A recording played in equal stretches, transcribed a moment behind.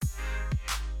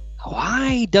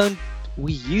why don't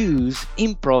we use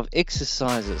improv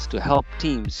exercises to help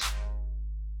teams?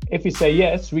 If we say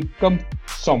yes, we come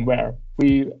somewhere.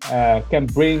 We can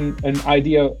bring an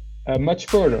idea much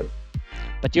further.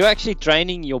 But you're actually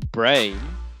training your brain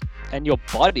and your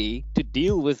body to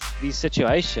deal with these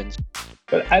situations.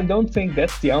 But I don't think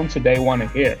that's the answer they want to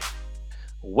hear.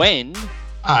 When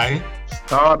I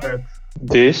started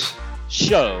this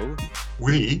show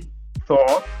we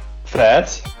thought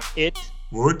that it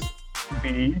would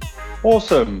be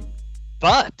awesome,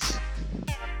 but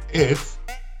it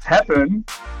happen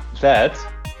that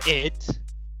it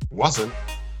wasn't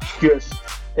just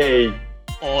a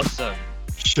awesome,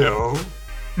 show,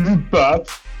 but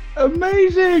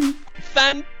amazing,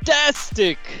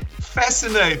 fantastic,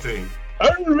 fascinating,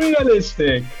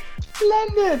 unrealistic,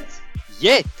 splendid.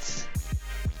 yet.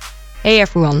 Hey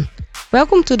everyone,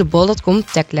 welcome to the Bol.com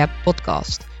Tech Lab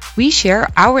podcast. We share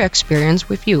our experience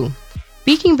with you,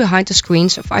 peeking behind the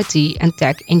screens of IT and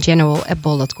tech in general at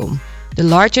Bol.com, the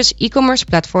largest e-commerce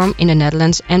platform in the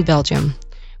Netherlands and Belgium.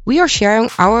 We are sharing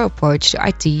our approach to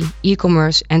IT,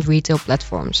 e-commerce and retail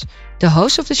platforms. The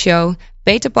hosts of the show,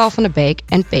 Peter Paul van der Beek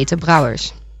and Peter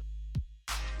Brouwers.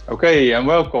 Okay, and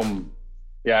welcome.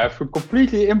 Yeah, I have a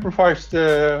completely improvised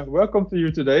welcome to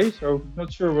you today, so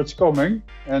not sure what's coming,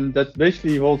 and that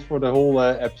basically holds for the whole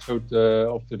episode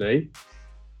of today.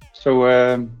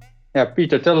 So,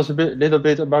 Peter, tell us little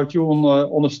bit about you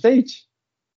on the stage.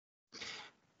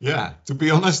 Yeah, to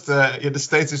be honest, the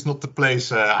stage is not the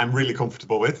place I'm really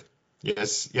comfortable with.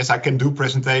 Yes, I can do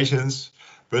presentations,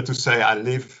 but to say I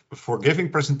live for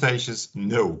giving presentations,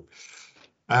 no.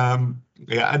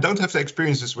 I don't have the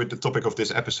experiences with the topic of this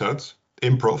episode,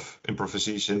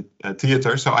 improvisation,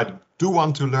 theater, so I do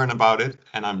want to learn about it,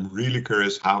 and I'm really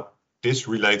curious how this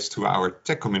relates to our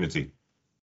tech community.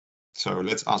 So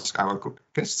let's ask our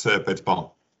guests, Peter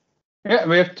Paul. Yeah,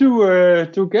 we have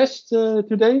two guests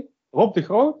today, Rob de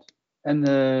Groot and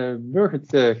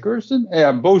Birgit Kirsten.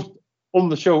 Both on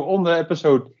the show, on the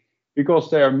episode,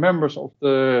 because they are members of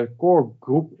the core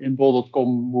group in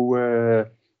Bol.com who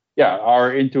are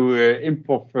into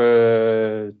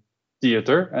improv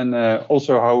theater, and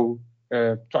also how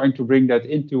trying to bring that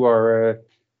into our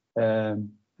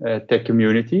tech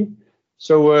community.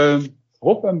 So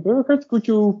Rob and Birgit, could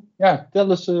you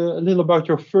tell us a little about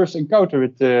your first encounter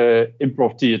with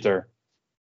improv theater?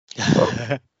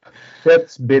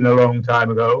 That's been a long time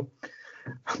ago.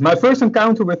 My first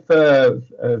encounter with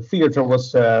theater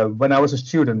was when I was a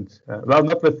student. Well,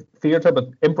 not with theater,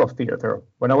 but improv theater.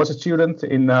 When I was a student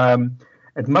in,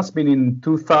 it must have been in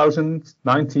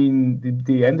 2019,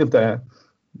 the end of the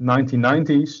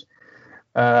 1990s.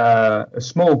 A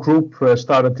small group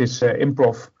started this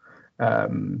improv,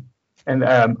 and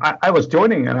I was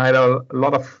joining, and I had a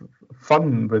lot of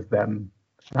fun with them.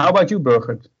 How about you,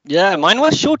 Birgit? Yeah, mine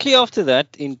was shortly after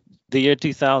that in the year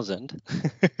 2000.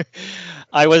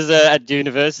 I was at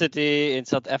university in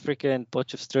South Africa in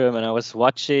Potchefstroom, and I was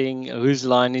watching Whose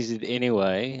Line Is It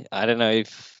Anyway? I don't know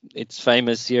if it's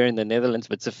famous here in the Netherlands,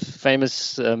 but it's a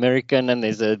famous American, and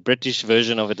there's a British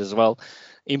version of it as well,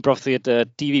 improv theater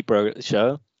TV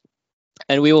show.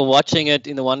 And we were watching it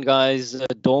in the one guy's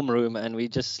dorm room, and we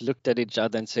just looked at each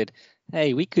other and said,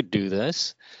 hey, we could do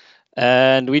this.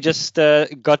 And we just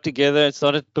got together and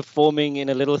started performing in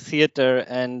a little theater.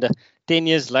 And 10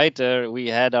 years later,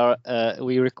 we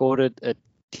recorded a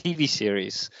TV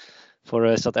series for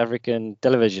a South African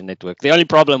television network. The only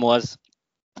problem was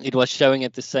it was showing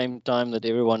at the same time that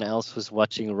everyone else was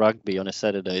watching rugby on a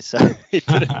Saturday. So it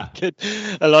didn't get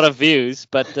a lot of views.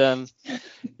 But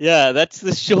that's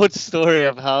the short story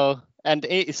of how. And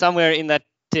somewhere in that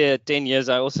 10 years,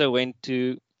 I also went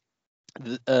to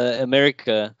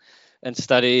America and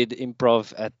studied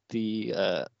improv at the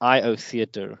IO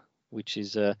Theater, which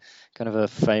is a kind of a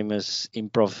famous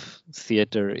improv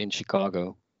theater in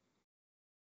Chicago.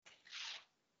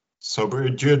 So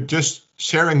you're just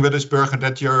sharing with us, Birgit,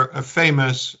 that you're a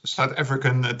famous South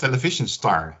African television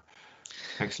star.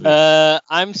 Actually,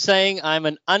 I'm saying I'm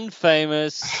an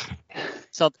unfamous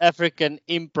South African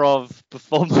improv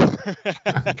performer.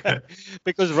 Okay.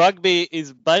 Because rugby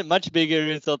is much bigger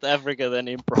in South Africa than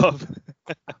improv.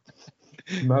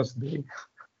 Must be.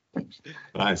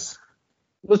 Nice.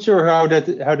 Not sure how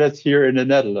that's here in the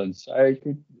Netherlands. I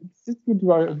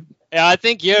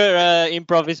think your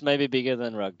improv is maybe bigger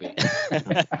than rugby,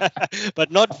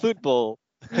 but not football.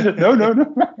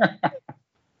 No.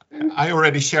 I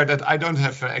already shared that I don't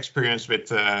have experience with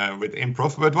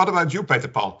improv, but what about you, Peter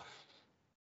Paul?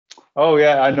 Oh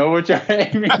yeah, I know what you're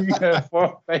aiming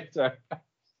for, Peter.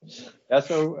 Yeah,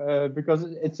 so because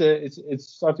it's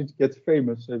starting to get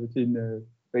famous between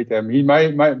Peter and me.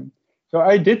 So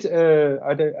I did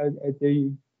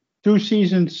the 2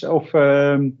 seasons of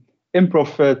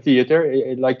improv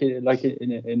theater, like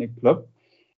in a club.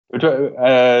 But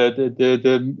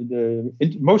the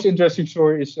most interesting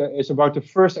story is about the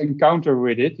first encounter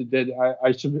with it. That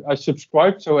I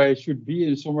subscribed, so I should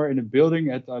be somewhere in a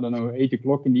building at, I don't know, 8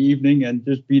 o'clock in the evening and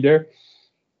just be there.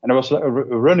 And I was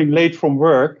running late from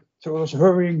work, so I was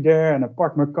hurrying there, and I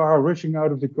parked my car, rushing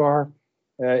out of the car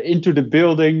into the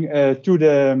building to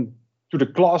the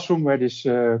classroom where this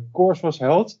course was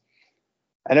held.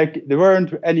 And there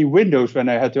weren't any windows when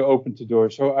I had to open the door,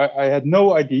 so I had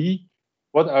no idea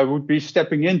what I would be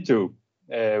stepping into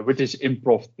with this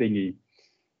improv thingy.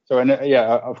 So, and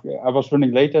I was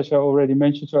running late, as I already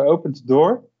mentioned. So I opened the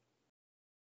door,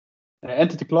 and I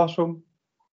entered the classroom,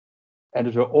 and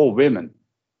it were all women.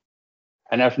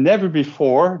 And I've never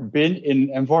before been in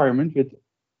an environment with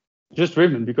just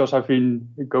women, because I've been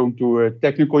going to a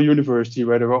technical university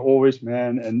where there were always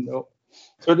men. And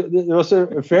so there was a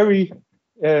very,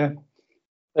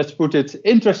 let's put it,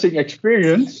 interesting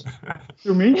experience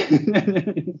to me.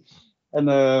 And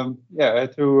I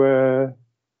had to.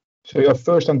 So your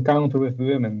first encounter with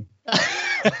women.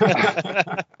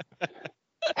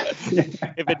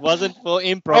 If it wasn't for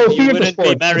improv, you wouldn't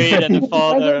be married and a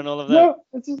father and all of that. No,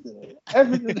 it's just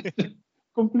everything,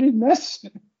 complete mess.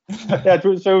 Yeah,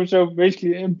 so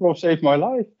basically, improv saved my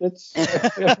life. That's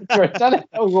what I tell it.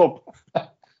 Oh, Rob.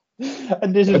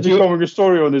 And this is becoming a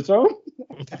story on its own.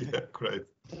 Yeah, great.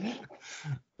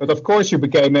 But of course, you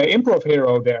became an improv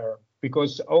hero there,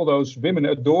 because all those women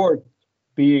adored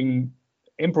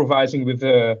improvising with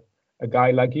a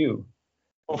guy like you.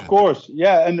 Of course,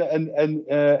 yeah, and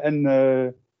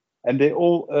they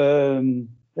all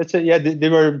let's say, yeah, they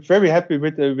were very happy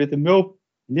with the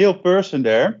male person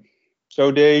there. So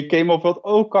they came up with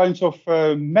all kinds of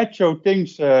macho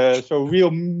things, so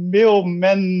real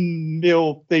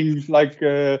male things, like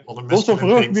lots of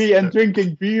rugby and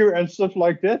drinking beer and stuff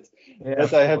like that. Yeah,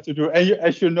 that I had to do. And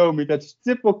as you know me, that's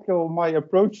typical my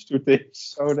approach to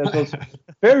things. So that was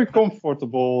very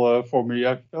comfortable for me.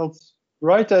 I felt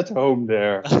right at home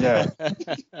there. Yeah.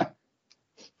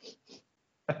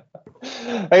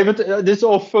 Hey, but this is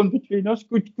all fun between us.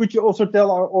 Could you also tell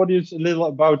our audience a little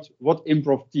about what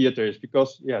improv theater is?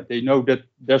 Because they know that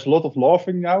there's a lot of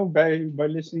laughing now by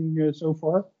listening so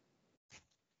far.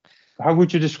 How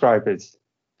would you describe it?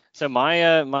 So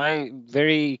my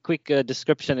very quick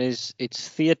description is it's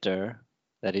theater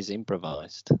that is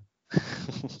improvised.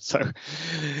 So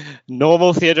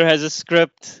normal theater has a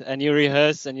script, and you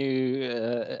rehearse, and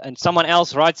and someone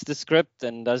else writes the script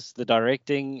and does the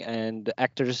directing, and the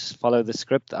actors follow the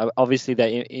script. Obviously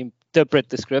they interpret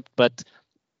the script, but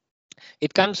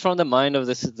it comes from the mind of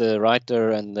the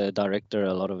writer and the director,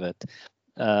 a lot of it,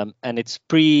 and it's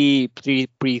pre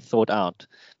thought out.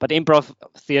 But improv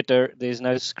theater, there's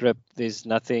no script, there's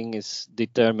nothing is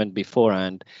determined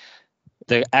beforehand.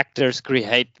 The actors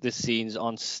create the scenes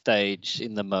on stage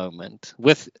in the moment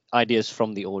with ideas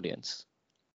from the audience.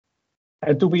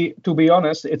 And to be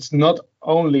honest, it's not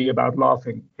only about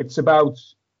laughing. It's about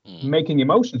making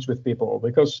emotions with people.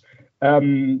 Because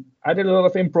I did a lot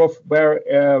of improv where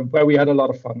we had a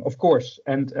lot of fun, of course,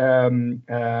 and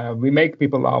we make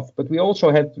people laugh. But we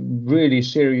also had really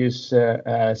serious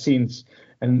scenes,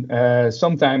 and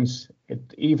sometimes it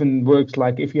even works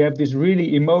like if you have this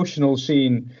really emotional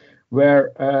scene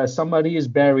where somebody is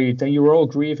buried and you're all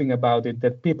grieving about it,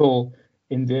 that people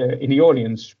in the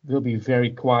audience will be very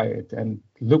quiet and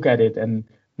look at it and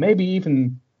maybe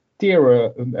even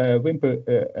whimper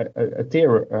a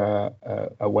tear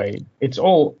away. It's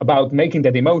all about making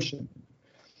that emotion.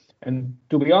 And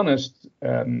to be honest,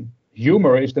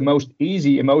 humor is the most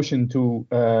easy emotion to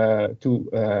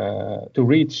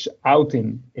reach out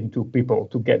into people,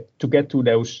 to get to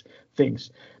those things.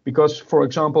 Because, for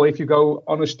example, if you go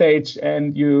on a stage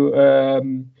and you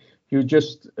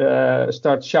just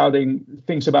start shouting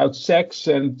things about sex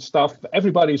and stuff,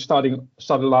 everybody started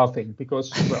laughing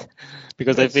because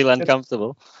they feel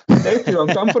uncomfortable. They feel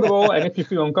uncomfortable, and if you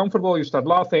feel uncomfortable, you start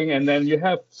laughing, and then you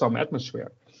have some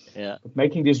atmosphere. Yeah. But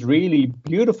making these really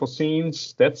beautiful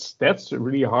scenes, that's a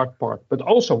really hard part, but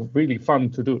also really fun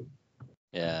to do.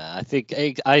 Yeah, I think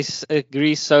I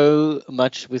agree so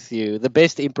much with you. The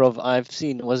best improv I've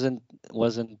seen wasn't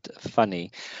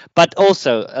funny, but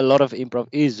also a lot of improv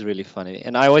is really funny.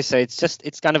 And I always say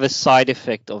it's kind of a side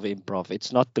effect of improv.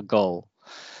 It's not the goal.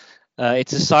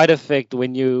 It's a side effect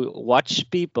when you watch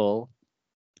people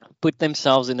put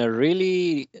themselves in a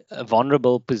really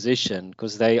vulnerable position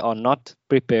because they are not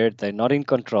prepared, they're not in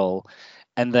control,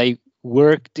 and they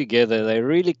work together, they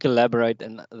really collaborate,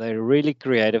 and they're really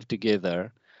creative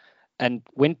together. And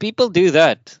when people do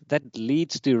that, that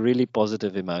leads to really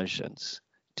positive emotions.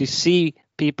 To see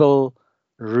people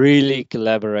really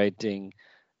collaborating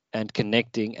and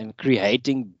connecting and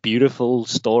creating beautiful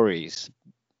stories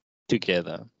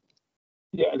together.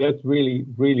 Yeah, that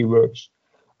really works.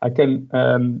 I can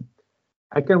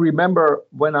remember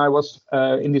when I was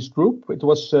in this group. It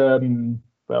was it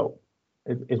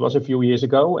was a few years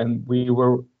ago, and we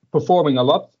were performing a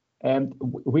lot. And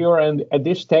we were at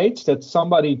this stage that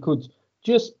somebody could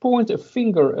just point a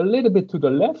finger a little bit to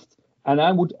the left, and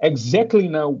I would exactly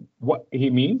know what he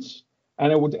means,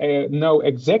 and I would know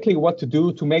exactly what to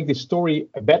do to make this story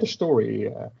a better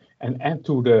story and add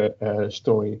to the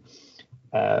story.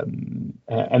 And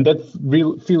that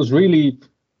feels really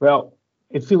well.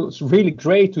 It feels really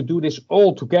great to do this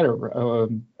all together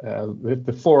with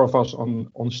the four of us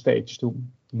on stage to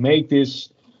make this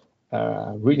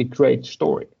really great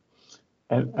story.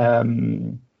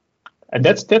 And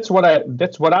that's what I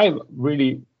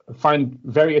really find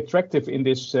very attractive in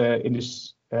this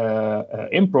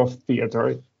improv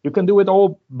theater. You can do it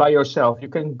all by yourself. You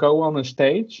can go on a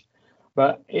stage,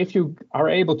 but if you are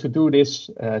able to do this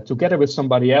together with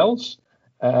somebody else,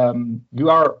 you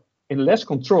are in less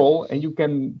control, and you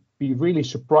can be really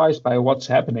surprised by what's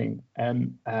happening.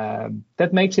 And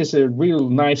that makes this a real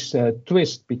nice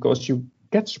twist, because you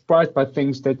get surprised by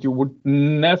things that you would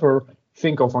never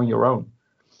think of on your own.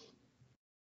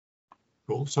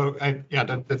 Cool. So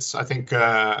that's I think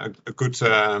a good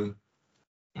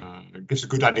gives a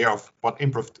good idea of what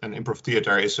improv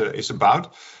theater is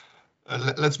about.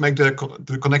 Let's make the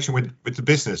connection with the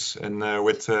business and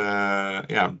with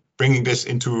bringing this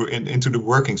into the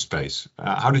working space.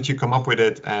 How did you come up with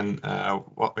it, and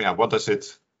what does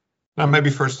it? Maybe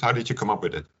first, how did you come up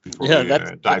with it before we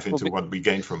dive into what we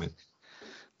gained from it?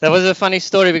 That was a funny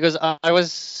story, because I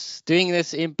was doing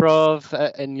this improv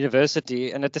in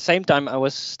university, and at the same time I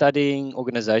was studying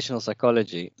organizational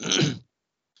psychology.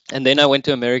 And then I went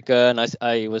to America, and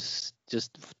I was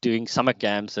just doing summer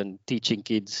camps and teaching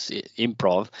kids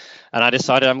improv. And I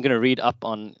decided I'm going to read up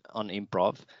on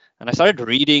improv. And I started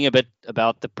reading a bit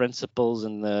about the principles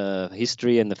and the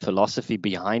history and the philosophy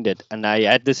behind it. And I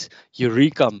had this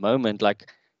eureka moment, like,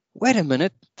 wait a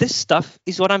minute, this stuff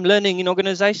is what I'm learning in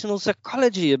organizational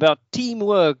psychology about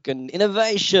teamwork and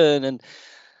innovation. And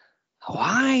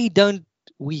why don't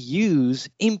we use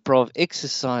improv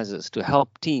exercises to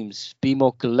help teams be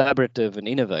more collaborative and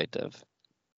innovative?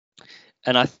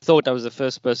 And I thought I was the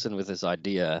first person with this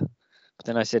idea. But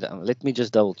then I said, let me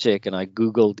just double check. And I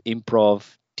Googled improv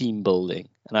team building.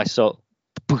 And I saw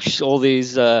all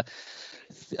these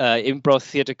improv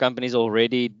theater companies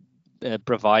already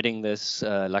providing this,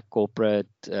 like corporate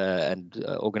and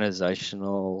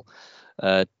organizational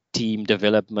team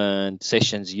development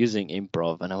sessions using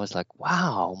improv. And I was like,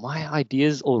 wow, my idea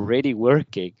is already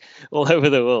working all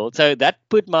over the world. So that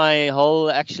put my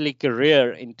whole actually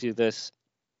career into this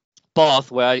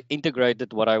path where I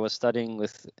integrated what I was studying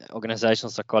with organizational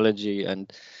psychology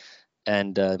and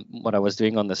what I was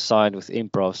doing on the side with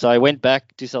improv. So I went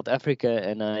back to South Africa,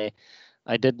 and I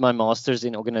did my master's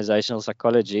in organizational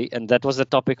psychology, and that was the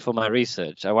topic for my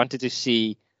research. I wanted to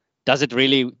see, does it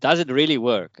really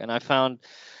work? And I found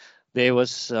there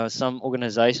was some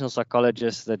organizational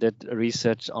psychologists that did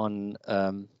research on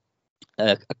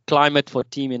a climate for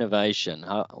team innovation.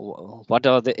 What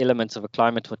are the elements of a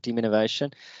climate for team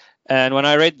innovation? And when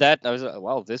I read that, I was like,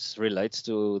 wow, this relates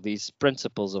to these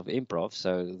principles of improv,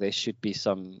 so there should be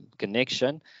some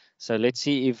connection. So let's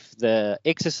see if the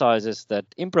exercises that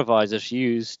improvisers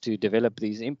use to develop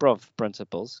these improv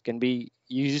principles can be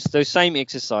used, those same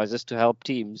exercises, to help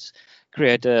teams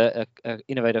create a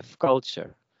innovative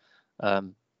culture.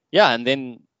 And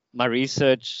then my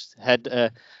research had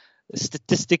a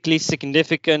statistically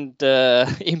significant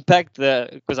impact,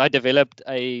 because I developed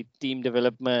a team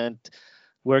development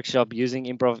workshop using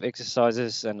improv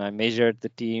exercises, and I measured the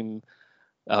team,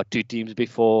 2 teams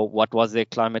before, what was their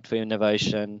climate for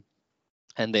innovation.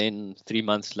 And then 3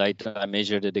 months later, I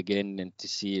measured it again, and to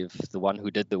see if the one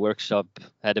who did the workshop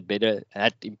had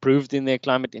improved in their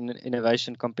climate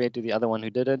innovation compared to the other one who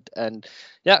didn't. And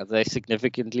yeah, they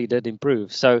significantly did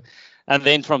improve. So, and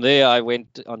then from there, I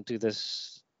went onto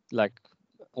this like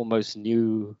almost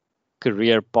new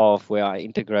career path where I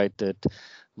integrated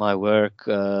my work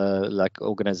like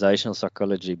organizational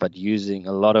psychology, but using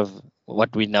a lot of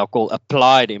what we now call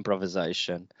applied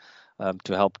improvisation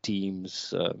to help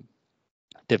teams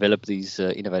develop these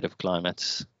innovative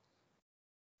climates.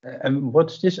 And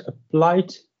what's this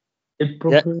applied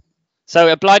improv?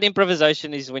 So applied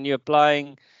improvisation is when you're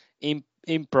applying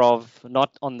improv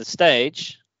not on the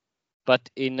stage, but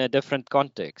in a different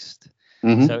context.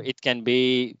 Mm-hmm. So it can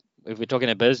be if we're talking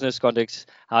a business context,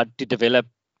 how to develop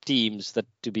teams that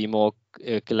to be more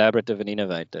collaborative and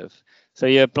innovative. So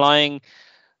you're applying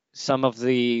some of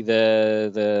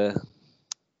the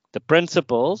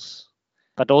principles,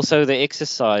 but also the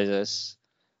exercises.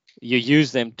 You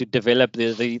use them to develop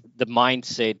the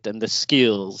mindset and the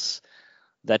skills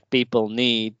that people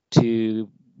need to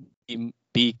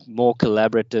be more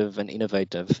collaborative and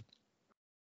innovative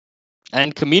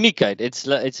and communicate.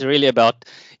 It's really about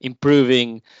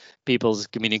improving people's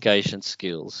communication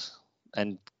skills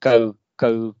and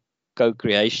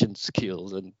co-creation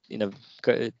skills and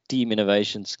team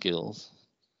innovation skills.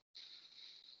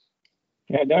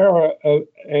 Yeah, there are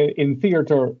in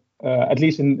theater, at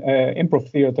least in improv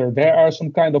theater, there are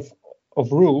some kind of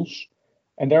rules,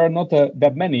 and there are not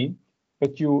that many,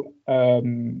 but you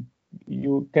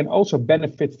can also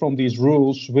benefit from these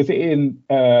rules within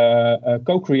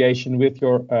co-creation with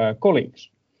your colleagues.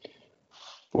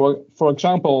 For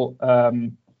example,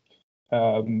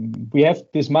 we have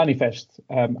this manifest.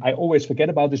 I always forget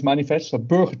about this manifest, so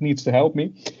Birgit needs to help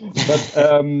me. But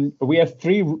we have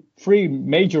three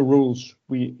major rules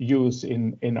we use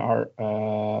in our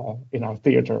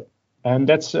theater, and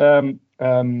that's live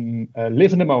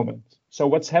in the moment. So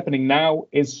what's happening now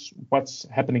is what's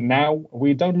happening now.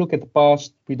 We don't look at the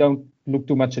past. We don't look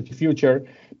too much at the future,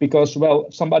 because,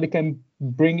 well, somebody can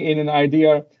bring in an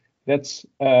idea that's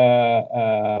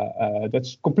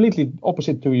completely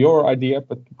opposite to your idea,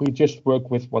 but we just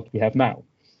work with what we have now.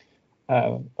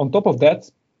 On top of that,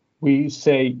 we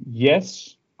say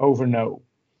yes over no,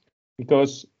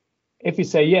 because if we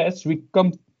say yes, we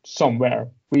come somewhere.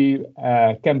 We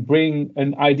can bring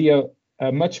an idea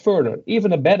much further.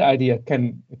 Even a bad idea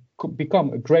can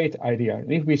become a great idea.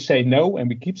 And if we say no and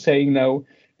we keep saying no,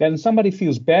 then somebody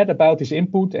feels bad about his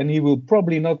input and he will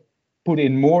probably not put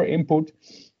in more input.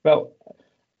 Well,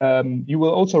 you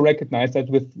will also recognize that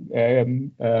with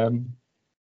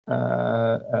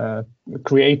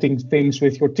creating things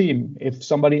with your team. If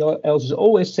somebody else is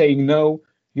always saying no,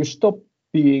 you stop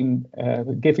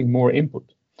giving more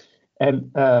input.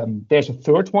 And there's a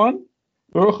third one,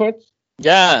 Birgit.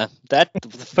 Yeah, the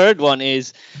third one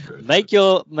is make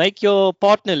your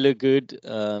partner look good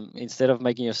instead of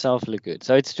making yourself look good.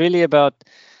 So it's really about,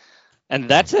 and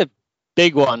that's a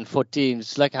big one for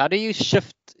teams. Like, how do you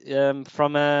shift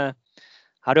from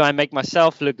how do I make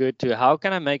myself look good to how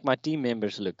can I make my team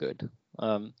members look good?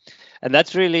 And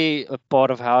that's really a part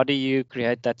of how do you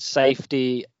create that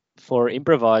safety for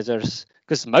improvisers,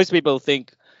 because most people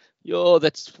think, yo,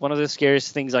 that's one of the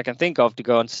scariest things I can think of, to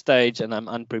go on stage and I'm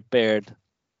unprepared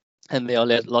and there are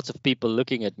lots of people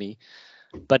looking at me.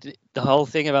 But the whole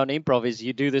thing about improv is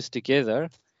you do this together,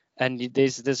 and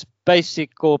there's this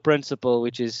basic core principle,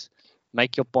 which is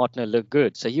make your partner look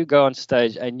good. So you go on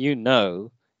stage and you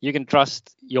can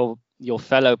trust your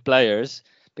fellow players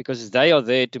because they are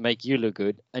there to make you look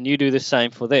good, and you do the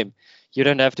same for them. You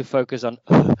don't have to focus on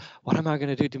what am I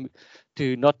going to do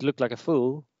to not look like a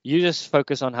fool. You just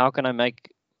focus on how can I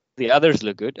make the others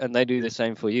look good, and they do the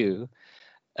same for you.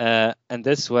 And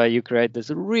this way you create this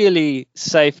really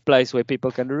safe place where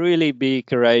people can really be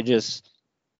courageous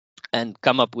and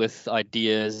come up with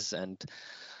ideas and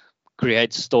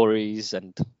create stories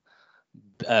and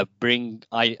bring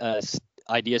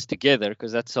ideas together,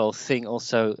 because that's the whole thing.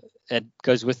 Also, it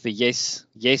goes with the yes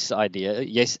idea,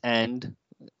 yes and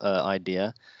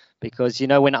idea, because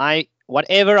when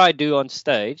whatever I do on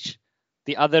stage,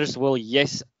 the others will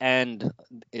yes and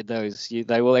those.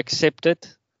 They will accept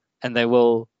it and they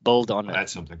will build on it. Add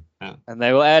something, yeah. And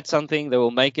they will add something. They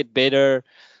will make it better.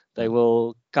 They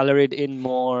will color it in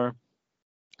more.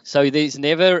 So there's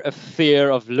never a fear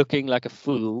of looking like a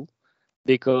fool,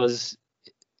 because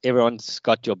everyone's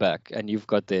got your back and you've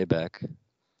got their back.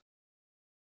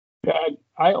 Yeah,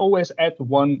 I always add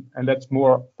one, and that's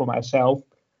more for myself.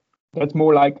 That's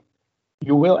more like,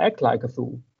 you will act like a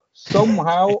fool.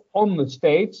 Somehow on the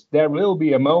stage, there will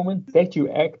be a moment that you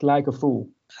act like a fool.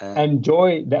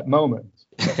 Enjoy that moment,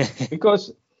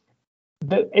 because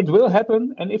it will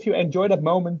happen. And if you enjoy that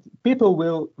moment, people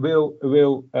will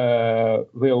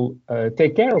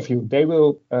take care of you. They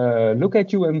will look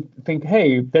at you and think,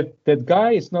 hey, that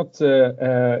guy is not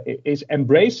is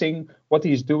embracing what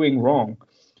he's doing wrong.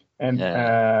 And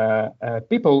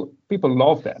people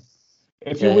love that.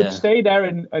 If you would stay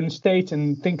there on stage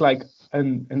and think like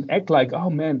and act like, oh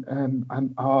man,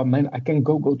 I can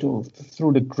go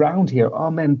through the ground here.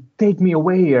 Oh man, take me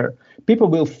away here. People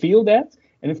will feel that,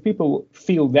 and if people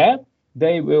feel that,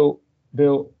 they will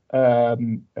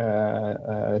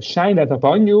shine that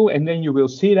upon you, and then you will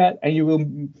see that, and you will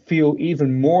feel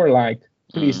even more like,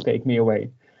 please take me away.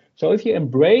 So if you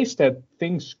embrace that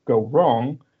things go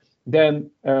wrong, then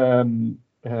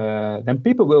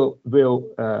people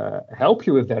will help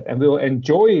you with that and will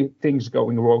enjoy things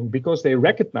going wrong because they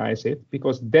recognize it,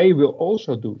 because they will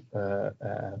also do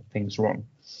things wrong.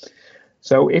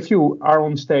 So if you are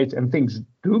on stage and things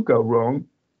do go wrong,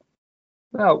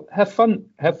 well, have fun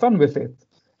with it,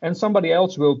 and somebody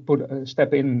else will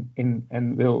step in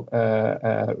and will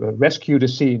rescue the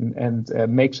scene and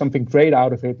make something great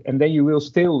out of it, and then you will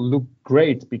still look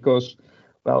great because,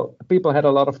 well, people had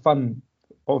a lot of fun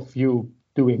of you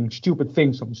doing stupid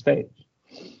things on stage.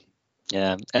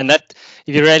 Yeah, and that,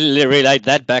 if you really relate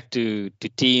that back to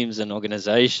teams and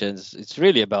organizations, it's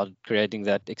really about creating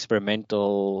that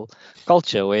experimental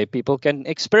culture where people can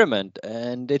experiment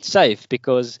and it's safe,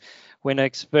 because when an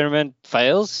experiment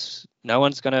fails, no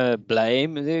one's going to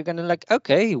blame. They're going to like,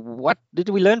 okay, what did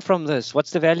we learn from this?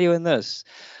 What's the value in this?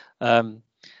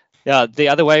 Yeah, the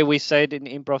other way we say it in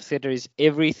improv theater is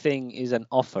everything is an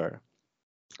offer.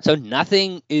 So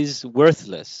nothing is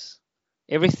worthless.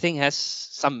 Everything has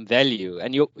some value,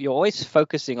 and you're always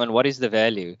focusing on what is the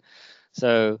value.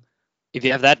 So if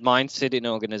you have that mindset in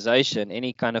an organization,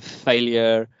 any kind of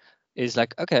failure is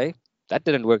like, okay, that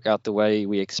didn't work out the way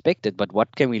we expected, but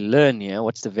what can we learn here?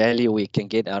 What's the value we can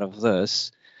get out of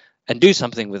this, and do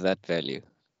something with that value?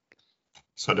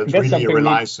 So that really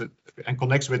relies and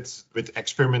connects with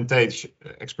experimentation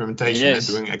Yes.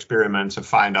 And doing experiments and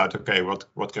find out, okay,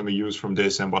 what can we use from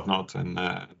this and what not, and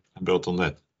build on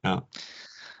that.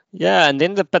 Yeah, and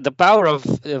then the power of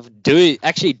doing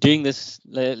this,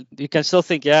 you can still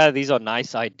think, yeah, these are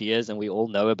nice ideas, and we all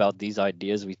know about these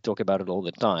ideas. We talk about it all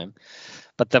the time,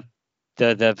 but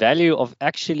the value of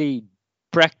actually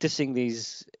practicing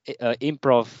these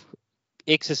improv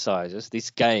exercises, these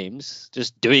games,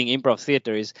 just doing improv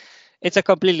theater it's a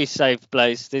completely safe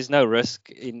place. There's no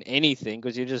risk in anything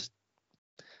because you're just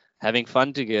having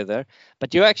fun together,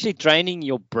 but you're actually training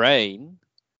your brain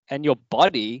and your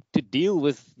body to deal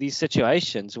with these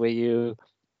situations where you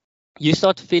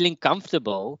start feeling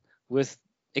comfortable with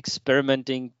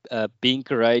experimenting, being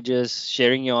courageous,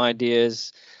 sharing your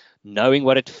ideas, knowing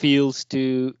what it feels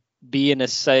to be in a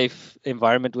safe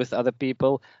environment with other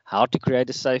people, how to create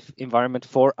a safe environment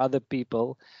for other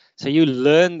people. So you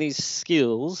learn these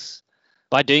skills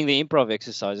by doing the improv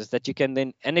exercises that you can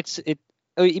then, and it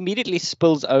immediately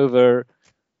spills over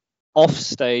off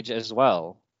stage as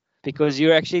well, because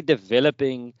you're actually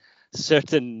developing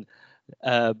certain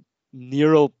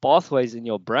neural pathways in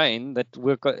your brain that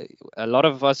work. A lot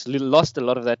of us lost a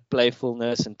lot of that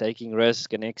playfulness and taking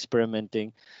risk and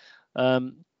experimenting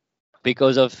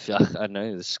because of I don't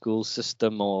know, the school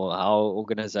system or how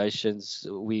organizations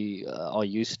we are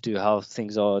used to how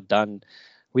things are done.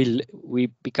 We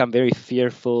become very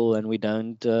fearful, and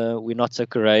we're not so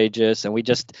courageous, and we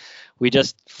just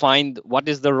find what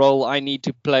is the role I need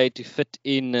to play to fit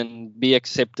in and be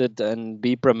accepted and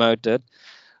be promoted,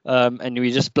 and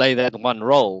we just play that one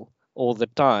role all the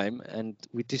time, and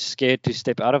we're too scared to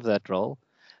step out of that role.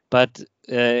 But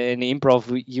in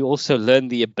improv, you also learn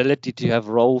the ability to have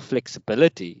role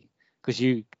flexibility, because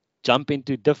you jump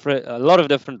into a lot of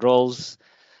different roles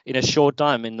in a short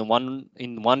time. In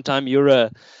one time you're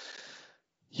a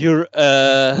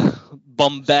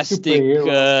bombastic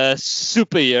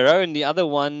superhero, and the other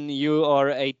one you are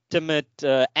a timid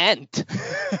ant.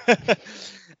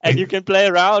 And you can play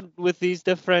around with these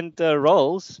different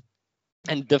roles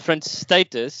and different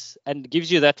status, and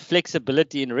gives you that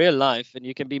flexibility in real life, and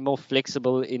you can be more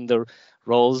flexible in the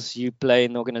roles you play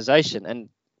in the organization. And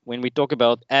when we talk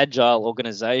about agile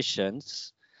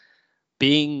organizations,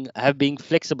 being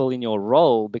flexible in your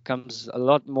role becomes a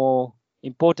lot more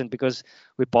important, because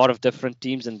we're part of different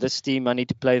teams, and this team I need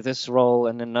to play this role,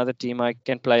 and another team I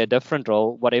can play a different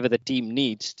role, whatever the team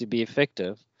needs to be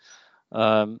effective.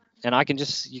 And you can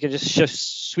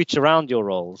just switch around your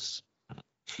roles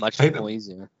much more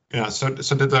easier. Yeah, so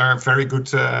that are very good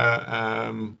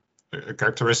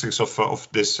characteristics of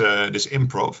this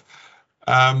improv.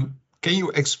 Can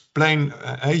you explain?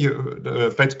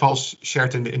 Peter Paul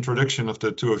shared in the introduction of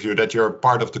the two of you that you're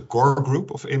part of the core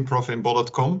group of improv in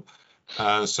bol.com.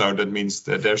 So that means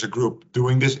that there's a group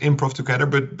doing this improv together.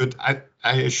 But I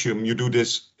assume you do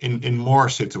this in more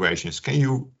situations. Can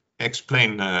you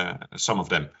explain some of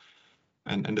them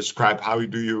and describe how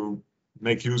do you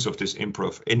make use of this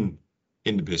improv in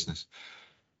the business?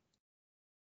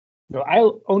 No,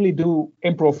 I'll only do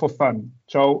improv for fun.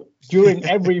 So during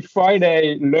every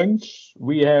Friday lunch,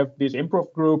 we have this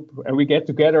improv group, and we get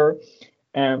together,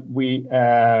 and we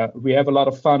have a lot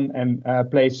of fun and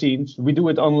play scenes. We do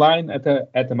it online at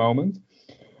the moment,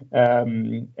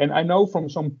 and I know from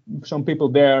some people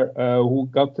there who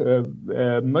got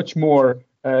much more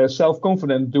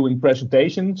self-confident doing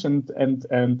presentations and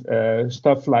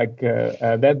stuff like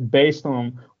that based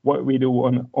on what we do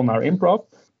on our improv.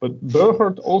 But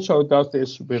Burgert also does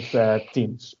this with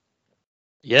teams.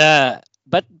 Yeah,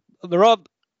 but Rob,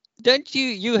 don't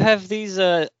you have these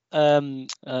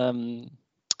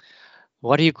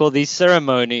what do you call these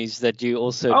ceremonies that you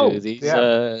also do?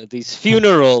 These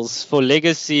funerals for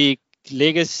legacy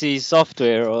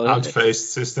software or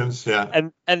Outphased systems, yeah.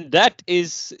 And that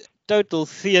is total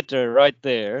theater right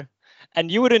there.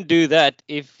 And you wouldn't do that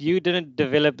if you didn't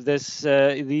develop these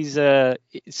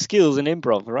skills in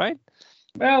improv, right?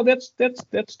 Well, that's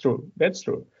true. That's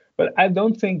true. But I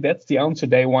don't think that's the answer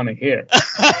they want to hear.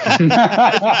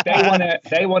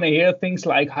 They want to hear things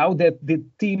like how did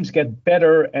teams get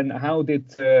better and how did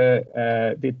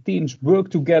teams work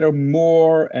together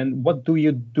more and what do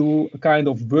you do kind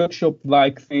of workshop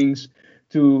like things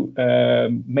to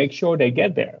make sure they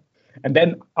get there. And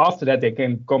then after that, they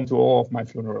can come to all of my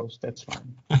funerals. That's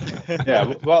fine.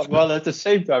 Yeah, well, at the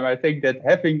same time, I think that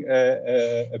having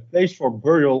a place for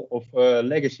burial of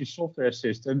legacy software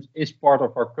systems is part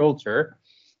of our culture,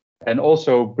 and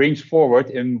also brings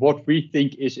forward in what we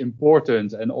think is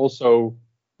important, and also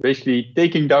basically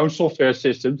taking down software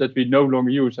systems that we no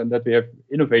longer use and that we have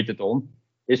innovated on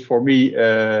is for me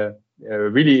a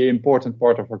really important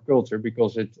part of our culture,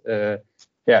 because it,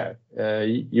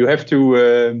 you have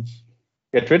to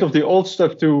get rid of the old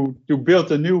stuff to build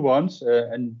the new ones,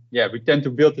 and we tend to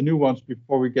build the new ones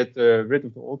before we get rid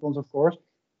of the old ones, of course,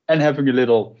 and having a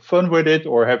little fun with it,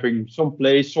 or having some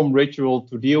place, some ritual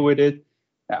to deal with it.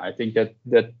 I think that's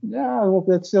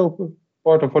still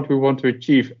part of what we want to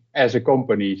achieve as a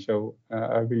company. So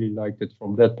I really liked it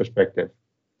from that perspective.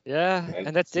 Yeah,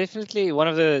 and that's definitely one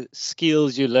of the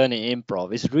skills you learn in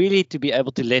improv, is really to be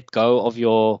able to let go of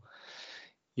your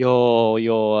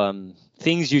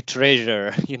things you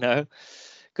treasure,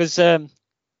 because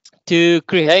to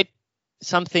create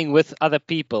something with other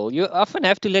people, you often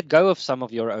have to let go of some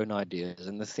of your own ideas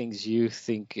and the things you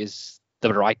think is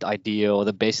the right idea or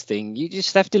the best thing. You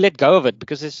just have to let go of it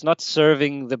because it's not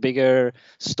serving the bigger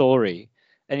story.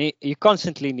 And you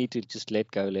constantly need to just let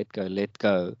go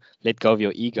of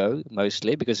your ego,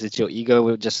 mostly, because it's your ego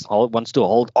who just wants to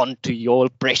hold on to your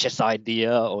precious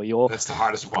idea or your. That's the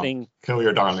hardest thing. One. Kill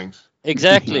your darlings.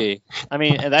 Exactly. I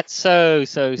mean, and that's so,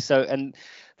 and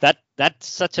that's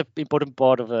such an important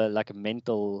part of a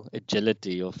mental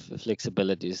agility, of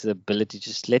flexibility, is the ability to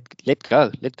just let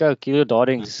go, kill your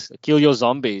darlings, kill your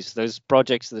zombies, those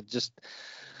projects that just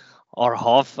are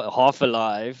half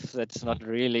alive, that's not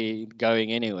really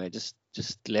going anywhere. Just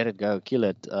let it go, kill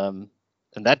it. And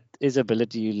that is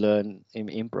ability you learn in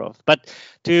improv. But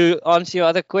to answer your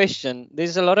other question,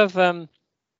 there's a lot of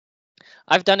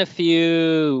I've done a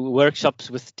few workshops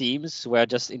with teams where I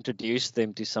just introduced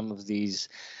them to some of these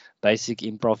basic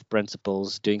improv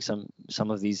principles, doing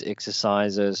some of these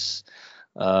exercises,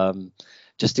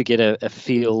 just to get a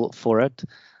feel for it.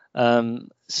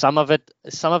 Some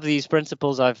of these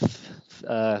principles I've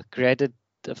created,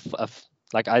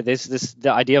 there's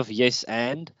the idea of yes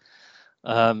and.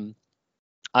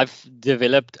 I've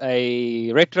developed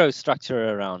a retro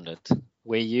structure around it,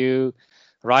 where you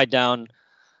write down.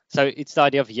 So it's the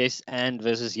idea of yes and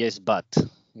versus yes but.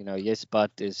 Yes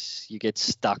but is you get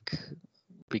stuck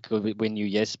because when you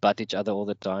yes but each other all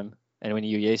the time, and when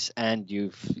you yes and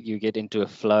you get into a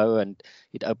flow and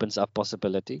it opens up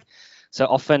possibility. So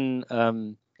often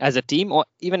as a team or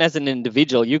even as an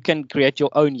individual, you can create your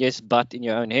own yes but in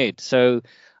your own head. So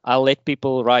I'll let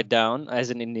people write down as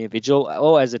an individual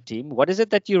or as a team, what is it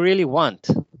that you really want?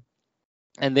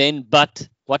 And then, but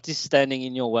what is standing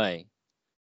in your way?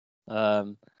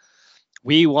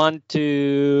 We want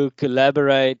to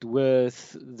collaborate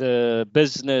with the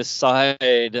business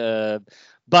side,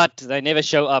 but they never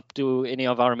show up to any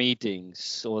of our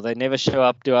meetings, or they never show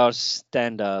up to our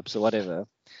stand-ups or whatever.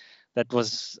 That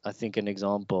was, I think, an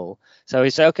example. So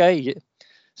we say, okay,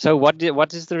 so what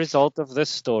is the result of this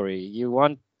story? You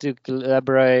want to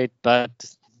collaborate,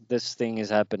 but this thing is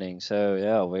happening. So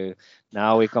yeah, we're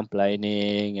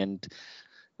complaining and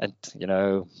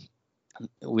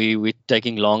we're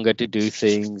taking longer to do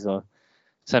things, or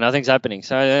so nothing's happening.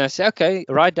 So I say, okay,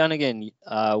 write down again.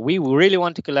 We really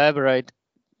want to collaborate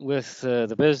with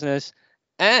the business,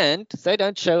 and they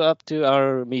don't show up to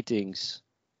our meetings.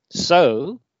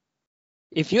 So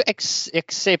if you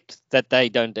accept that they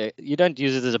don't, you don't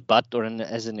use it as a but or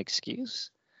as an excuse.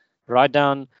 Write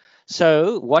down.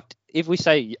 So what if we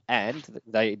say and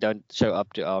they don't show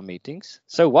up to our meetings?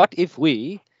 So what if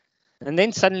we? And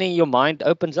then suddenly your mind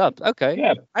opens up. Okay,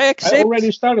 Yeah, I accept.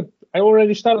 I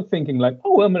already started thinking like,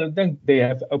 oh, well, then they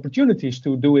have opportunities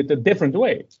to do it a different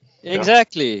way.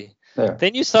 Exactly. Yeah.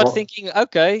 Then you start Well- thinking,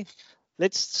 okay,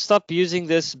 let's stop using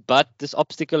this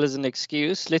obstacle as an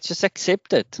excuse. Let's just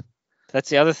accept it. That's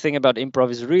the other thing about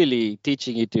improv, is really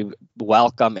teaching you to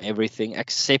welcome everything,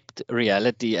 accept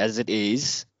reality as it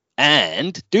is,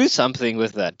 and do something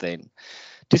with that then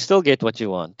to still get what you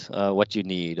want, what you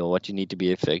need, or what you need to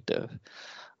be effective.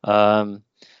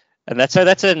 And that's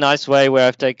a nice way where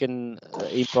I've taken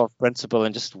improv principle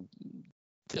and just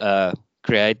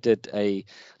created a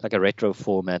retro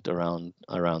format around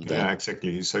that. Yeah,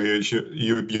 exactly. So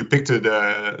you picked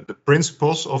the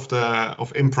principles of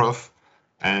improv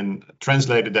and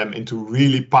translated them into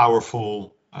really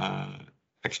powerful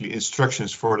actually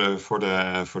instructions for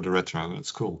the retro.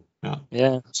 That's cool. Yeah.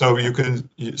 Yeah. So you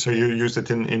used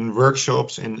it in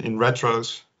workshops, in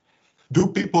retros. Do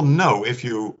people know if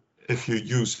you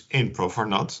use improv or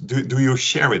not? Do you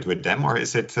share it with them, or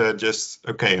is it just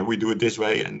okay? We do it this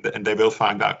way, and they will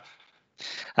find out.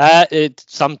 It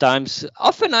sometimes,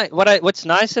 often, what's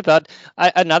nice about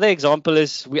another example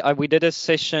is we did a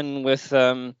session with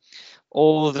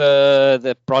all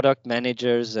the product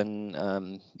managers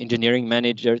and engineering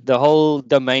managers, the whole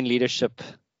domain leadership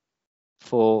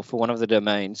for one of the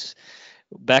domains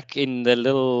back in the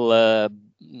little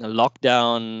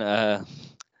lockdown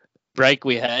break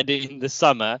we had in the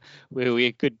summer, where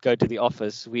we could go to the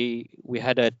office. We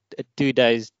had a 2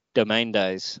 days domain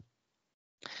days,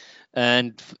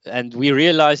 and we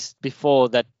realized before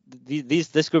that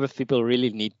this group of people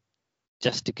really need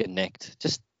just to connect,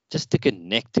 just to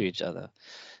connect to each other.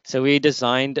 So we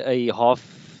designed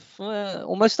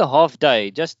almost a half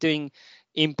day just doing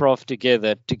improv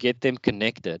together to get them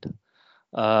connected.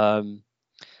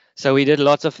 So we did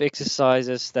lots of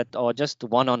exercises that are just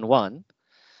one-on-one.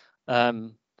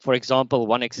 For example,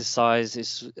 one exercise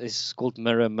is called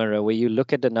mirror mirror, where you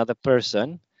look at another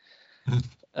person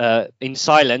in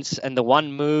silence, and the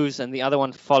one moves and the other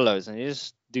one follows, and you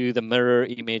just do the mirror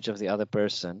image of the other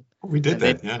person. We did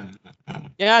that, yeah.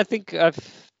 Yeah, I think I've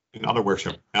in other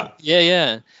workshop. Yeah.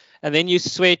 Yeah. And then you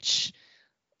switch.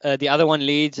 The other one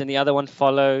leads and the other one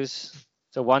follows.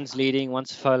 So one's leading,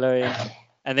 one's following.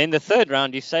 And then the third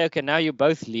round, you say, okay, now you're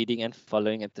both leading and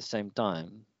following at the same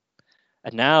time.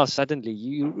 And now suddenly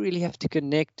you really have to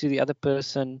connect to the other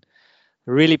person,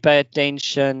 really pay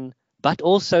attention, but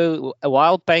also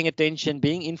while paying attention,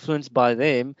 being influenced by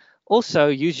them, also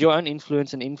use your own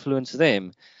influence and influence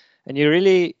them. And you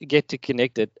really get to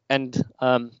connect it. And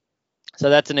so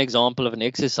that's an example of an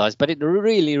exercise, but it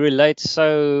really relates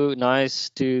so nice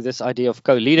to this idea of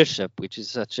co-leadership, which is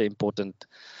such an important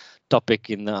topic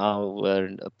in our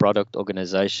product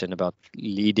organization, about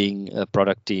leading a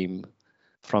product team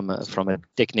from a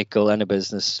technical and a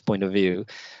business point of view.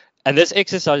 And this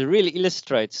exercise really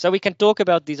illustrates. So we can talk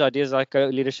about these ideas like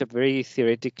leadership very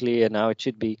theoretically and how it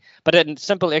should be, but a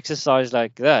simple exercise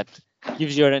like that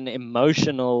gives you an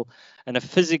emotional and a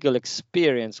physical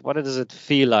experience. What does it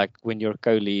feel like when you're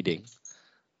co-leading?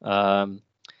 So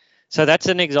that's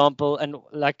an example. And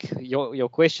like your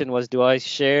question was, do I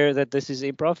share that this is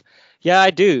improv? Yeah, I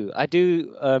do.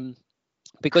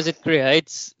 Because it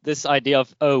creates this idea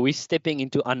of, oh, we're stepping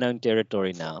into unknown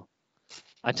territory now.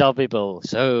 I tell people,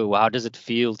 so how does it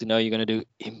feel to know you're going to do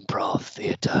improv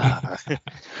theater?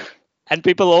 And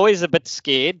people are always a bit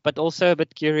scared, but also a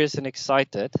bit curious and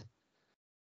excited.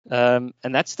 And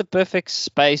that's the perfect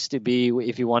space to be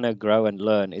if you want to grow and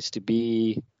learn, is to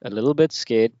be a little bit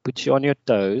scared, puts you on your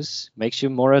toes, makes you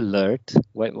more alert,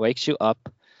 wakes you up.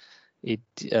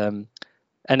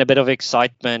 And a bit of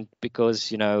excitement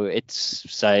because,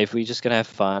 it's safe. We're just going to have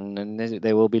fun and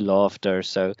there will be laughter.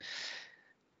 So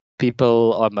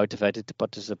people are motivated to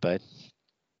participate.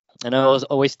 And I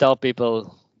always tell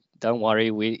people, don't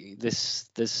worry,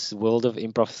 this world of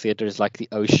improv theater is like the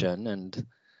ocean, and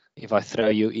if I throw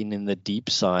you in the deep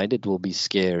side, it will be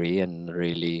scary and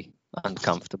really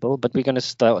uncomfortable. But we're going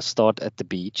to start at the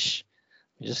beach.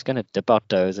 We're just going to dip our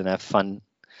toes and have fun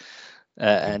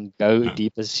and go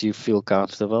deep as you feel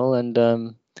comfortable.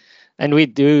 And we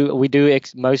do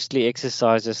mostly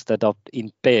exercises that are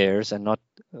in pairs and not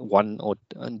one or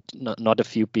not a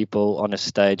few people on a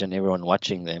stage and everyone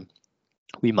watching them.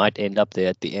 We might end up there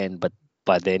at the end, but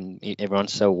by then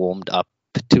everyone's so warmed up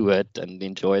to it and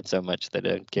enjoy it so much they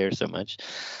don't care so much.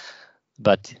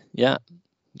 But yeah,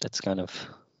 that's kind of.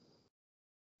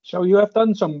 So you have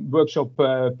done some workshop,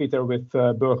 Peter, with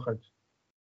Burgert.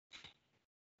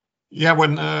 Yeah,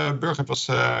 when Burgert was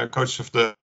coach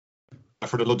for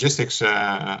the logistics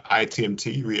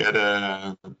ITMT, we had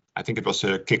I think it was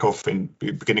a kickoff in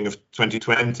the beginning of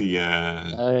 2020,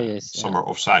 Yes, summer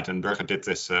offsite, and Burgert did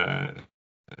this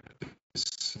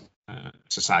this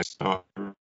exercise. So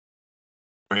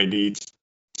indeed,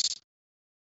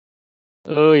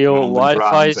 Oh, your on the Wi-Fi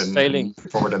ground is failing.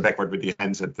 and forward and backward with the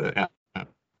hands. Yeah.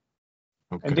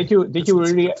 Okay. And did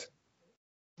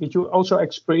you also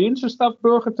experience the stuff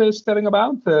Birgit is telling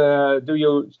about? Do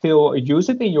you still use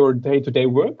it in your day-to-day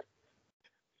work?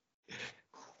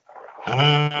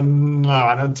 No,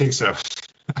 I don't think so.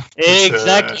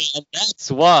 Exactly, and that's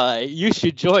why you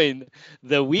should join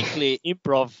the weekly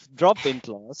improv drop-in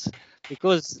class,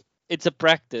 because it's a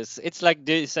practice. It's like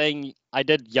saying I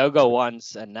did yoga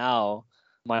once and now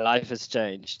my life has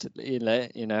changed. You know.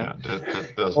 Yeah,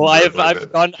 that doesn't Or work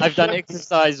like that. I've done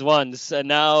exercise once and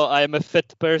now I'm a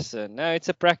fit person. No, it's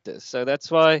a practice. So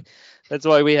that's why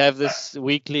we have this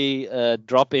weekly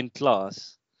drop-in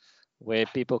class where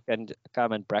people can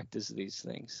come and practice these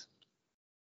things.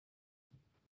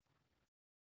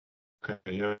 Okay,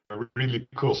 yeah, really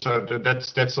cool. So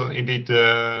that's indeed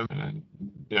yeah.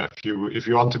 If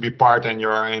you want to be part and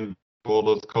you're in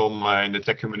bol.com in the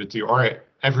tech community or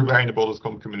everywhere in the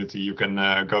bol.com community, you can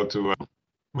go to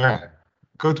where?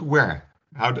 Go to where?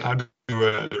 How do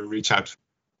you reach out?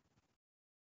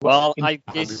 Well, How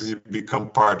do you become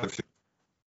part of it?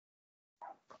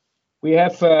 We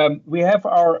have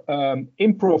our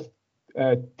improv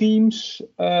teams.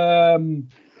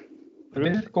 What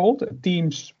is it called?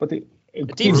 Teams, but a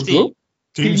Teams team.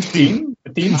 Teams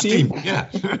team. Yeah.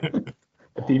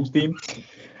 A Teams team.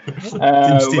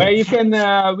 Where you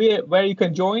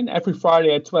can join every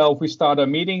Friday at 12. We start a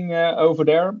meeting over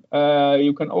there.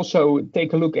 You can also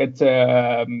take a look at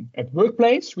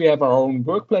Workplace. We have our own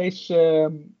Workplace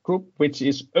group, which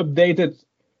is updated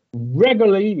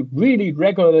regularly, really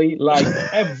regularly, like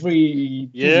every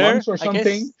 2 months or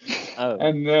something. Oh.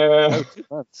 And 2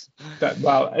 months.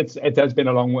 It has been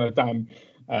a long time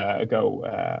ago.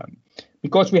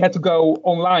 Because we had to go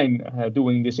online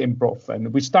doing this improv,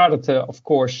 and we started, of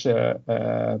course,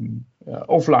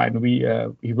 offline.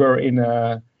 We were in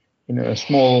a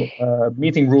small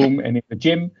meeting room and in the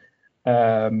gym,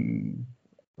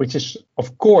 which is,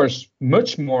 of course,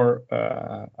 much more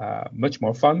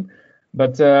fun.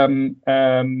 But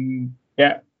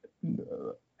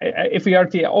if we are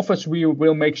at the office, we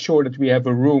will make sure that we have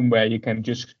a room where you can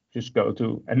just go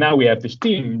to. And now we have this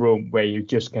team room where you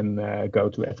just can go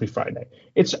to every Friday.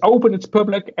 It's open, it's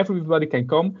public, everybody can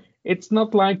come. It's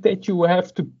not like that you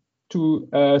have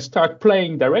to start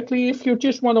playing directly. If you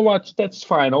just want to watch, that's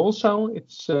fine. Also,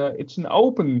 it's an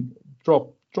open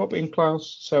drop-in class.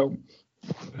 So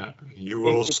you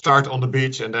will start on the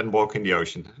beach and then walk in the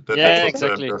ocean.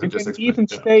 Exactly. You can even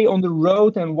stay on the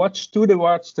road and watch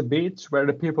the beach where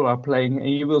the people are playing, and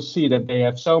you will see that they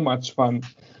have so much fun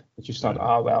that you start.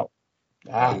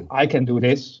 I can do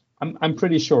this. I'm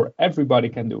pretty sure everybody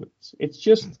can do it. It's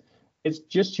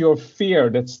just your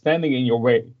fear that's standing in your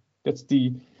way.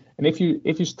 And if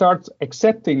you start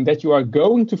accepting that you are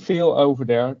going to fail over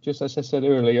there, just as I said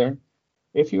earlier,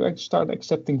 if you start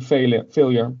accepting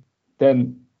failure,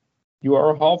 then you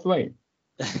are halfway.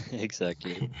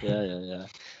 Exactly. Yeah.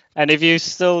 And if you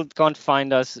still can't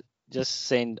find us, just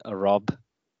send a Rob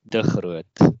de Groot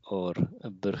or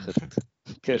a Birgit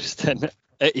Kirsten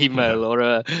an email or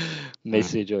a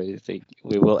message or anything.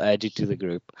 We will add you to the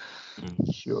group.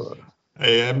 Sure.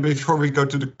 Hey, before we go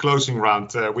to the closing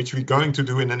round, which we're going to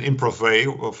do in an improv way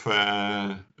of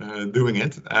doing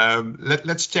it,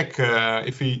 let's check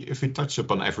if we touch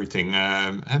upon everything.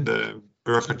 And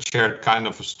Birgit shared kind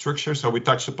of a structure, so we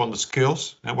touched upon the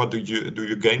skills and what do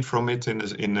you gain from it in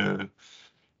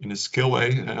a skill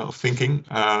way of thinking.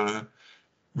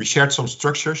 We shared some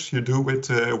structures you do with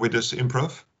this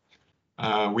improv.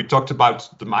 We talked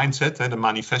about the mindset and the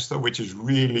manifesto, which is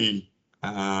really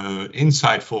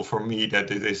insightful for me,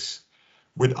 that it is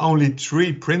with only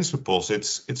 3 principles,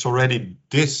 it's already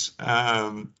this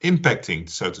impacting,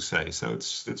 so to say. So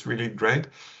it's really great.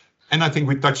 And I think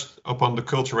we touched upon the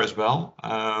culture as well.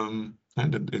 And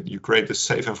you create a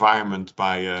safe environment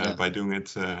by doing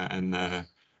it,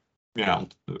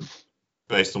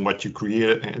 based on what you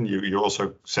create. And you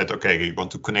also said, okay, you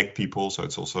want to connect people, so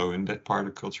it's also in that part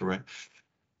of the culture way.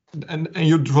 And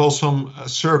you draw some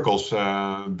circles,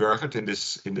 Birgit, in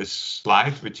this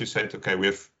slide, which you said, okay, we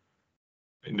have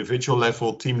individual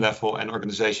level, team level, and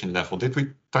organization level. Did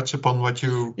we touch upon what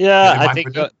you? Yeah, I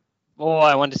think.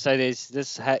 I want to say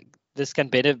this can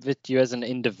benefit you as an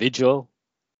individual.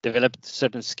 Develop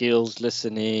certain skills,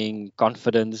 listening,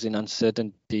 confidence in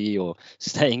uncertainty, or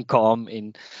staying calm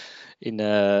in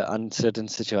uncertain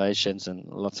situations, and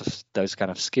lots of those kind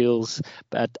of skills.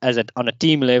 But on a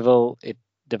team level, it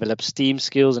develops team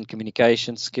skills and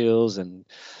communication skills and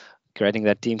creating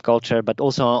that team culture, but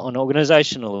also on an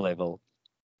organizational level.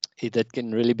 that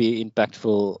can really be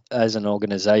impactful as an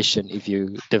organization if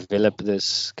you develop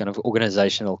this kind of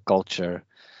organizational culture.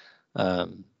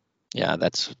 Yeah,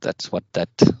 that's what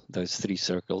those 3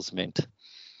 circles meant.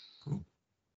 Cool.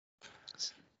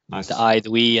 Nice. The I,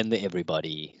 the we, and the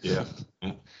everybody. Yeah.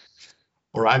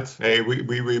 All right. Hey,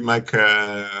 we make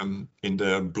in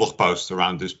the blog post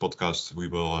around this podcast, we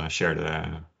will share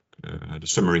the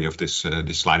summary of this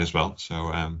slide as well,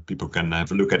 so people can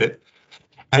have a look at it.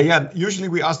 Hey, yeah. Usually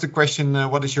we ask the question,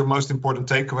 what is your most important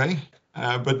takeaway?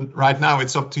 But right now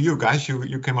it's up to you guys.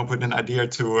 You came up with an idea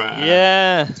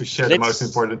to share the most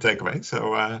important takeaway.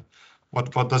 So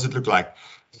what does it look like?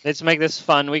 Let's make this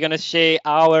fun. We're going to share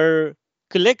our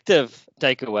collective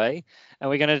takeaway, and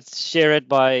we're going to share it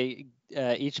by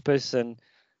each person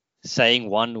saying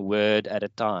one word at a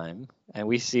time, and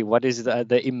we see what is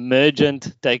the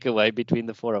emergent takeaway between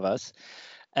the 4 of us.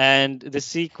 And the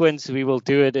sequence we will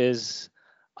do it is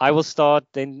I will start,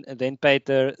 then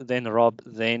Peter, then Rob,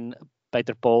 then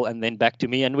Peter Paul, and then back to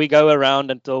me, and we go around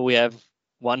until we have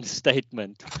one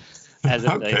statement as a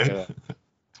takeaway.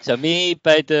 So me,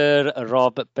 Peter,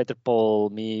 Rob, Peter Paul,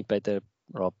 me, Peter,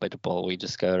 Rob, Peter Paul. We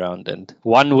just go around and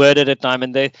one word at a time.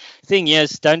 And the thing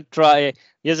is, don't try.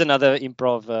 Here's another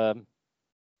improv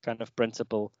kind of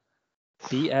principle: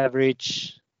 be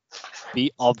average,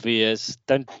 be obvious.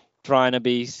 Don't try to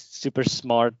be super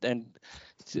smart, and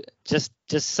just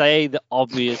say the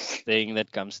obvious thing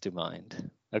that comes to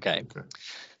mind. Okay.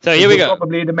 So here we go.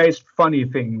 Probably the most funny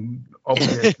thing,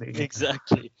 obviously.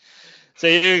 Exactly. So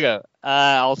here we go.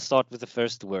 I'll start with the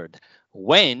first word.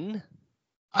 When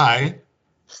I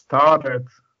started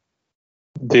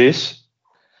this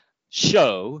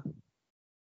show,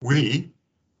 we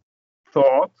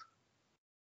thought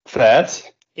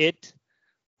that it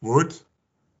would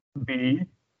be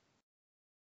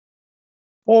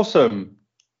awesome,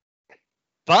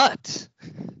 but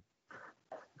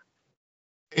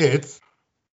it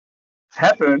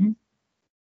happened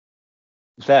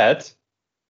that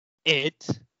it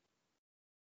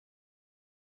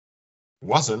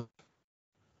wasn't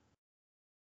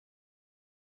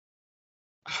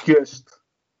just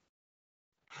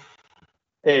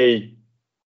a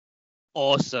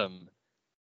awesome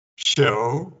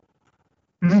show,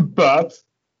 but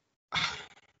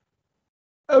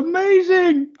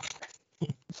amazing,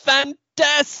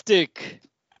 fantastic,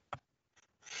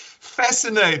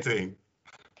 fascinating,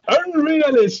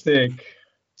 unrealistic,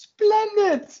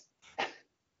 splendid,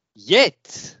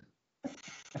 yet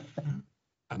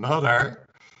another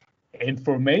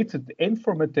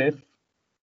informative,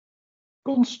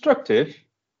 constructive,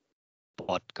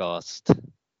 podcast.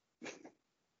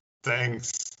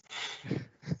 thanks.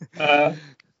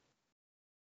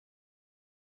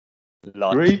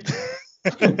 Lot. great.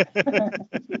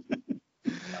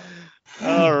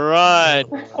 All right.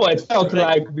 Oh, it felt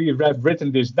like we have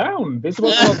written this down. This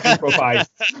was not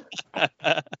improvised.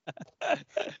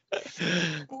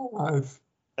 All right.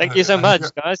 Thank you so much,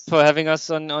 guys, for having us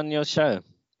on your show.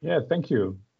 Yeah, thank you.